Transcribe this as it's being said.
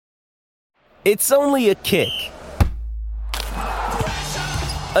It's only a kick,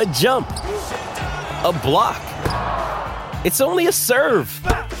 a jump, a block. It's only a serve.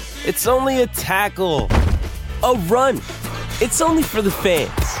 It's only a tackle, a run. It's only for the fans.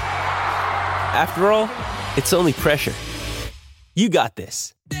 After all, it's only pressure. You got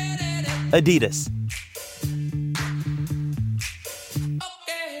this. Adidas.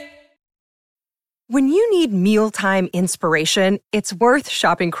 When you need mealtime inspiration, it's worth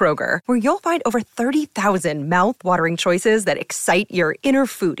shopping Kroger, where you'll find over 30,000 mouth-watering choices that excite your inner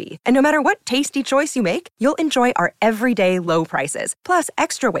foodie. And no matter what tasty choice you make, you'll enjoy our everyday low prices, plus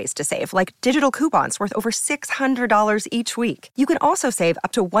extra ways to save, like digital coupons worth over $600 each week. You can also save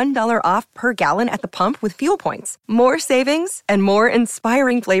up to $1 off per gallon at the pump with fuel points. More savings and more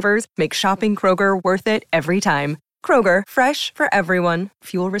inspiring flavors make shopping Kroger worth it every time. Kroger, fresh for everyone.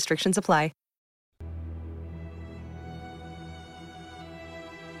 Fuel restrictions apply.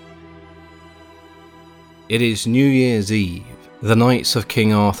 It is New Year's Eve. The knights of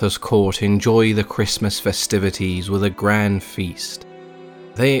King Arthur's court enjoy the Christmas festivities with a grand feast.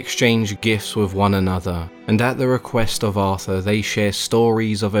 They exchange gifts with one another, and at the request of Arthur they share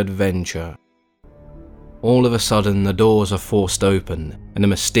stories of adventure. All of a sudden the doors are forced open, and a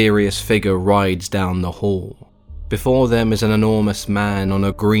mysterious figure rides down the hall. Before them is an enormous man on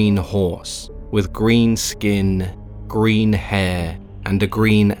a green horse, with green skin, green hair, and a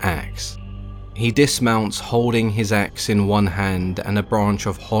green axe. He dismounts holding his axe in one hand and a branch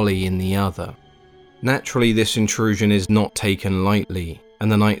of holly in the other. Naturally, this intrusion is not taken lightly, and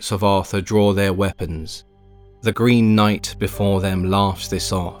the knights of Arthur draw their weapons. The Green Knight before them laughs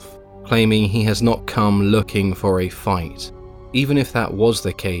this off, claiming he has not come looking for a fight. Even if that was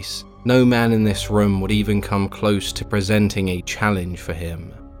the case, no man in this room would even come close to presenting a challenge for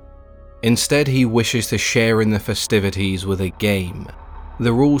him. Instead, he wishes to share in the festivities with a game.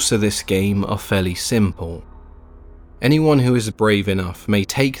 The rules to this game are fairly simple. Anyone who is brave enough may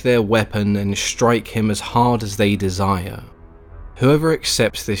take their weapon and strike him as hard as they desire. Whoever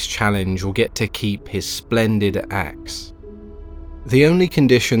accepts this challenge will get to keep his splendid axe. The only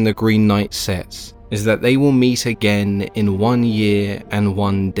condition the Green Knight sets is that they will meet again in 1 year and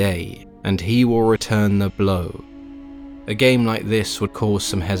 1 day, and he will return the blow. A game like this would cause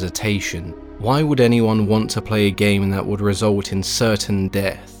some hesitation. Why would anyone want to play a game that would result in certain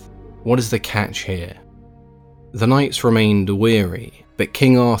death? What is the catch here? The knights remained weary, but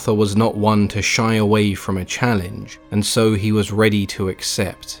King Arthur was not one to shy away from a challenge, and so he was ready to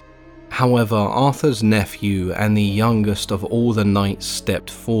accept. However, Arthur's nephew and the youngest of all the knights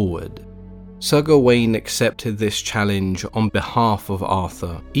stepped forward. Sir Gawain accepted this challenge on behalf of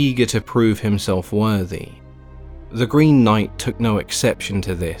Arthur, eager to prove himself worthy. The Green Knight took no exception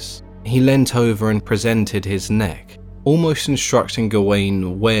to this. He leant over and presented his neck, almost instructing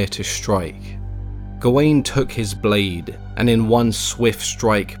Gawain where to strike. Gawain took his blade, and in one swift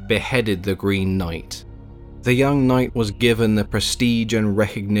strike beheaded the Green Knight. The young knight was given the prestige and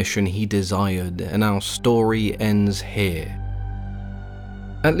recognition he desired, and our story ends here.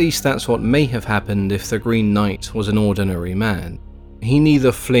 At least that's what may have happened if the Green Knight was an ordinary man. He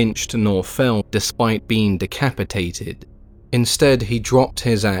neither flinched nor fell despite being decapitated. Instead, he dropped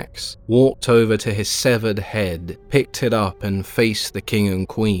his axe, walked over to his severed head, picked it up and faced the king and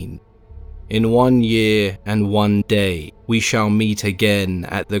queen. In 1 year and 1 day, we shall meet again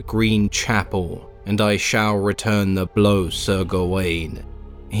at the Green Chapel, and I shall return the blow, Sir Gawain.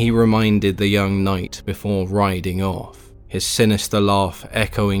 He reminded the young knight before riding off, his sinister laugh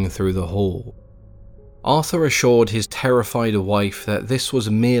echoing through the hall. Arthur assured his terrified wife that this was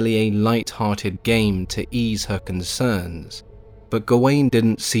merely a light-hearted game to ease her concerns, but Gawain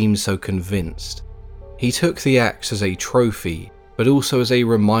didn't seem so convinced. He took the axe as a trophy, but also as a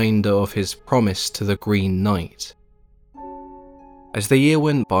reminder of his promise to the Green Knight. As the year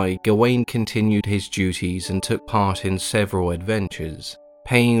went by, Gawain continued his duties and took part in several adventures,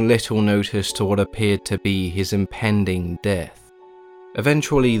 paying little notice to what appeared to be his impending death.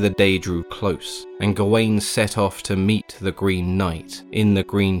 Eventually the day drew close, and Gawain set off to meet the Green Knight in the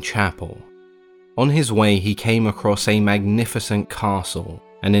Green Chapel. On his way he came across a magnificent castle,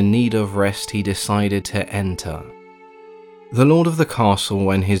 and in need of rest he decided to enter. The lord of the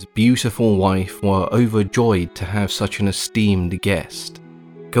castle and his beautiful wife were overjoyed to have such an esteemed guest.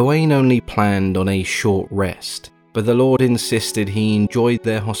 Gawain only planned on a short rest, but the lord insisted he enjoyed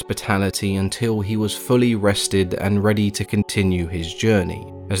their hospitality until he was fully rested and ready to continue his journey,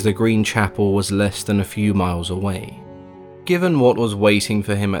 as the Green Chapel was less than a few miles away. Given what was waiting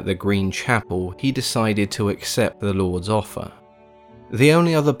for him at the Green Chapel, he decided to accept the lord's offer. The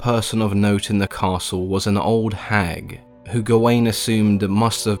only other person of note in the castle was an old hag. who Gawain assumed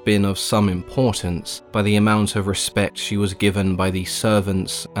must have been of some importance by the amount of respect she was given by the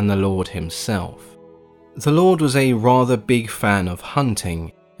servants and the Lord himself. The Lord was a rather big fan of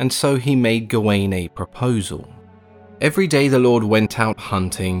hunting, and so he made Gawain a proposal. Every day the Lord went out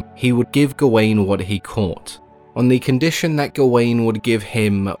hunting, he would give Gawain what he caught, on the condition that Gawain would give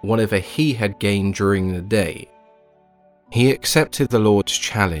him whatever he had gained during the day. He accepted the Lord's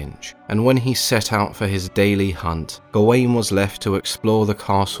challenge, and when he set out for his daily hunt, Gawain was left to explore the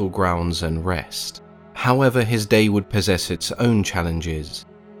castle grounds and rest. However, his day would possess its own challenges.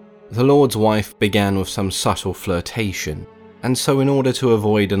 The Lord's wife began with some subtle flirtation, and so in order to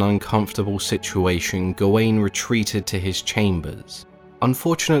avoid an uncomfortable situation, Gawain retreated to his chambers.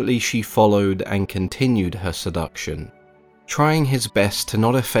 Unfortunately, she followed and continued her seduction. Trying his best to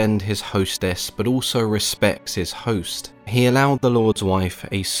not offend his hostess but also respect his host, he allowed the Lord's wife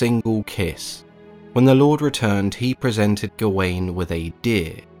a single kiss. When the Lord returned, he presented Gawain with a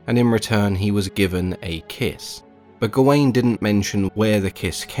deer, and in return he was given a kiss. But Gawain didn't mention where the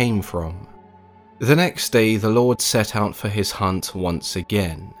kiss came from. The next day, the Lord set out for his hunt once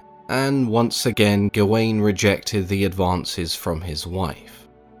again, and once again Gawain rejected the advances from his wife.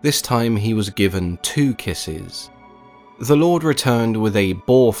 This time he was given 2 kisses. The Lord returned with a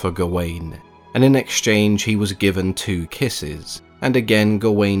boar for Gawain, and in exchange he was given 2 kisses, and again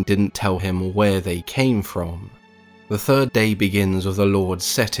Gawain didn't tell him where they came from. The third day begins with the Lord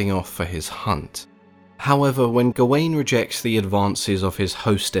setting off for his hunt. However, when Gawain rejects the advances of his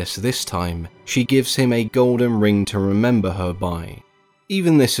hostess this time, she gives him a golden ring to remember her by.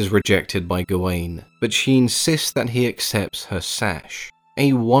 Even this is rejected by Gawain, but she insists that he accepts her sash.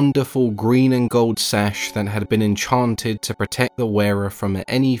 A wonderful green and gold sash that had been enchanted to protect the wearer from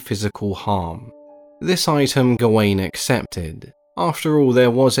any physical harm. This item Gawain accepted. After all, there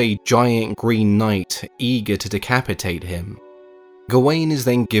was a giant green knight eager to decapitate him. Gawain is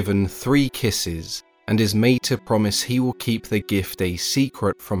then given 3 kisses, and is made to promise he will keep the gift a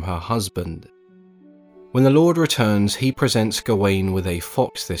secret from her husband. When the Lord returns, he presents Gawain with a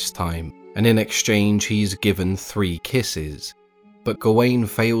fox this time, and in exchange he is given 3 kisses. But Gawain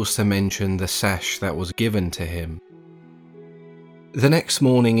fails to mention the sash that was given to him. The next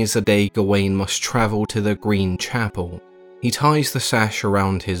morning is the day Gawain must travel to the Green Chapel. He ties the sash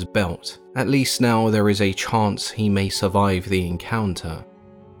around his belt. At least now there is a chance he may survive the encounter.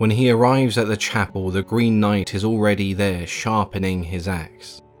 When he arrives at the chapel, the Green Knight is already there sharpening his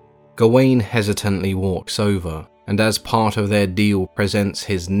axe. Gawain hesitantly walks over, and as part of their deal presents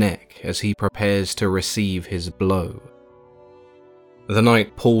his neck as he prepares to receive his blow. The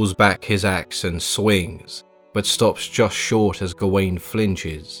knight pulls back his axe and swings, but stops just short as Gawain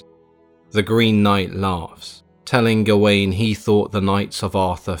flinches. The Green Knight laughs, telling Gawain he thought the Knights of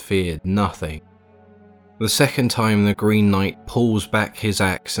Arthur feared nothing. The second time the Green Knight pulls back his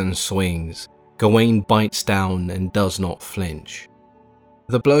axe and swings, Gawain bites down and does not flinch.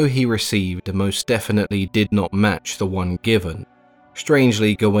 The blow he received most definitely did not match the one given.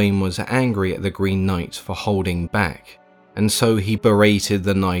 Strangely, Gawain was angry at the Green Knight for holding back, and so he berated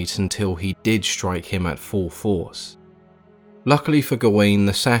the knight until he did strike him at full force. Luckily for Gawain,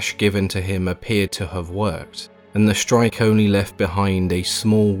 the sash given to him appeared to have worked, and the strike only left behind a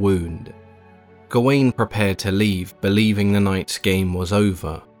small wound. Gawain prepared to leave, believing the knight's game was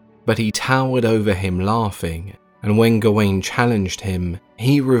over, but he towered over him laughing, and when Gawain challenged him,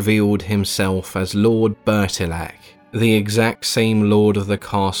 he revealed himself as Lord Bertilac, the exact same lord of the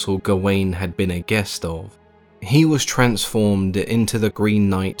castle Gawain had been a guest of. He was transformed into the Green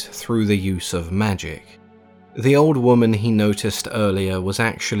Knight through the use of magic. The old woman he noticed earlier was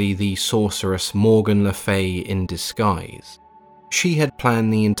actually the sorceress Morgan Le Fay in disguise. She had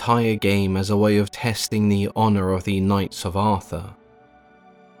planned the entire game as a way of testing the honour of the Knights of Arthur.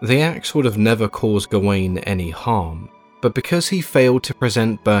 The axe would have never caused Gawain any harm, but because he failed to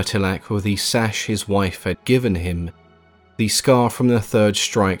present Bertilac with the sash his wife had given him, the scar from the third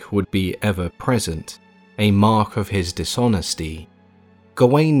strike would be ever present, a mark of his dishonesty.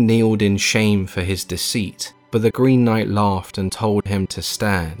 Gawain kneeled in shame for his deceit, but the Green Knight laughed and told him to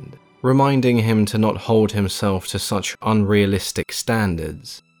stand, reminding him to not hold himself to such unrealistic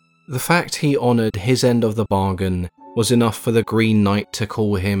standards. The fact he honoured his end of the bargain was enough for the Green Knight to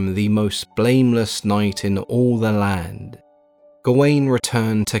call him the most blameless knight in all the land. Gawain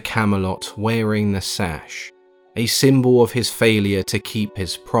returned to Camelot wearing the sash, a symbol of his failure to keep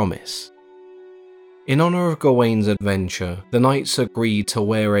his promise. In honour of Gawain's adventure, the knights agreed to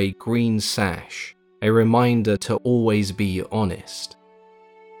wear a green sash, a reminder to always be honest.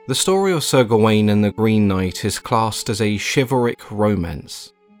 The story of Sir Gawain and the Green Knight is classed as a chivalric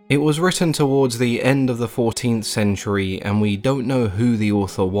romance. It was written towards the end of the 14th century and we don't know who the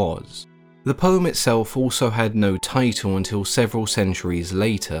author was. The poem itself also had no title until several centuries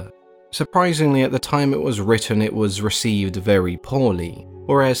later. Surprisingly, at the time it was written, it was received very poorly,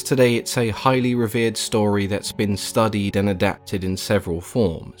 whereas today it's a highly revered story that's been studied and adapted in several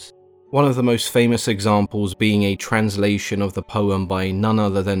forms. One of the most famous examples being a translation of the poem by none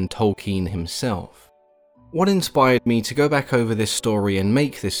other than Tolkien himself. What inspired me to go back over this story and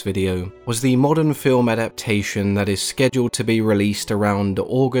make this video was the modern film adaptation that is scheduled to be released around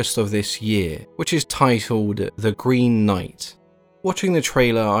August of this year, which is titled The Green Knight. Watching the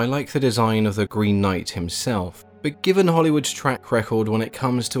trailer, I like the design of the Green Knight himself, but given Hollywood's track record when it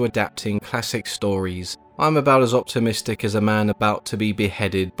comes to adapting classic stories, I'm about as optimistic as a man about to be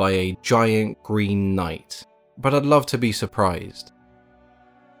beheaded by a giant green knight. But I'd love to be surprised.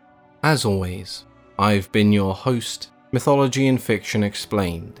 As always, I've been your host, Mythology and Fiction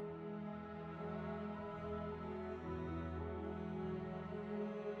Explained.